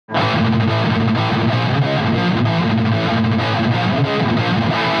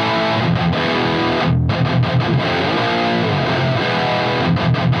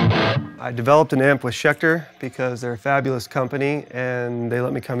I developed an amp with Schecter because they're a fabulous company and they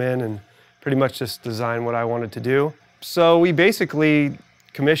let me come in and pretty much just design what I wanted to do. So we basically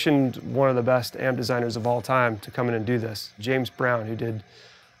commissioned one of the best amp designers of all time to come in and do this, James Brown, who did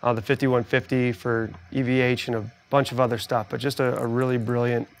the 5150 for EVH and a bunch of other stuff, but just a really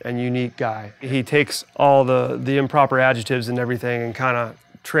brilliant and unique guy. He takes all the improper adjectives and everything and kind of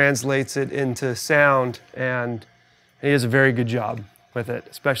translates it into sound, and he does a very good job with it,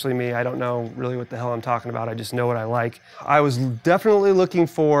 especially me. I don't know really what the hell I'm talking about. I just know what I like. I was definitely looking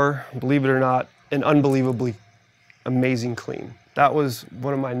for, believe it or not, an unbelievably amazing clean. That was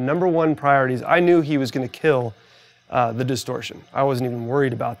one of my #1 priorities. I knew he was going to kill the distortion. I wasn't even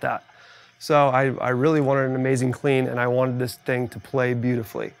worried about that. So I really wanted an amazing clean, and I wanted this thing to play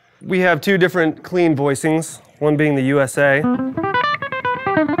beautifully. We have two different clean voicings, one being the USA.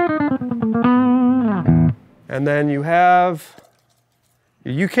 And then you have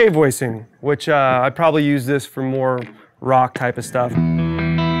your UK voicing, which I'd probably use this for more rock type of stuff.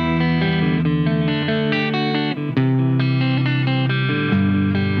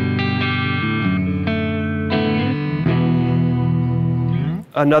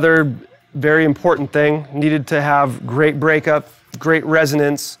 Another very important thing, needed to have great breakup, great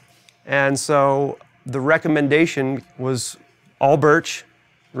resonance, and so the recommendation was all birch,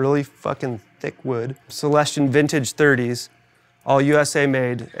 really fucking thick wood, Celestion vintage 30s, all USA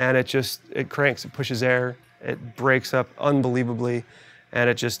made, and it cranks, it pushes air, it breaks up unbelievably, and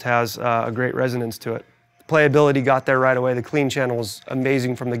it just has a great resonance to it. Playability got there right away. The clean channel was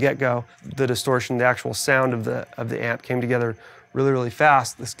amazing from the get-go. The distortion, the actual sound of the amp came together really, really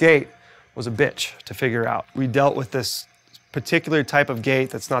fast. This gate was a bitch to figure out. We dealt with this particular type of gate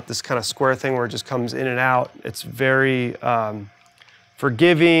that's not this kind of square thing where it just comes in and out. It's very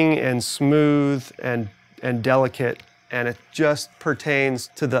forgiving and smooth and delicate, and it just pertains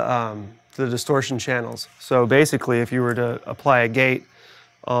to the distortion channels. So basically, if you were to apply a gate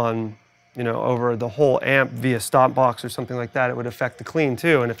on, over the whole amp via stop box or something like that, it would affect the clean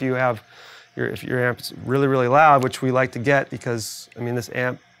too. And if you have if your amp's really, really loud, which we like to get because, I mean, this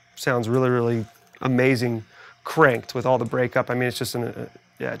amp sounds really, really amazing cranked with all the breakup. I mean, it's just,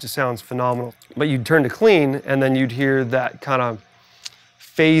 yeah, it just sounds phenomenal. But you'd turn to clean and then you'd hear that kind of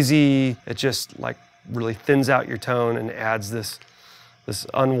phasey, it just like really thins out your tone and adds this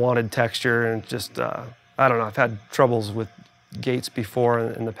unwanted texture, and just, I don't know, I've had troubles with gates before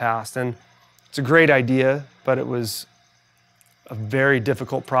in the past, and it's a great idea, but it was a very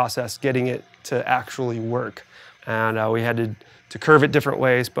difficult process getting it to actually work. And we had to curve it different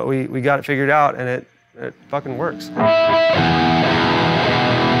ways, but we got it figured out, and it fucking works.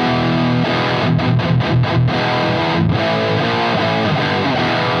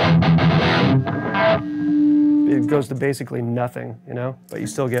 It goes to basically nothing, but you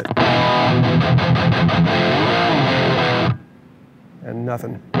still get and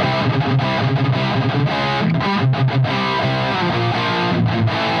nothing.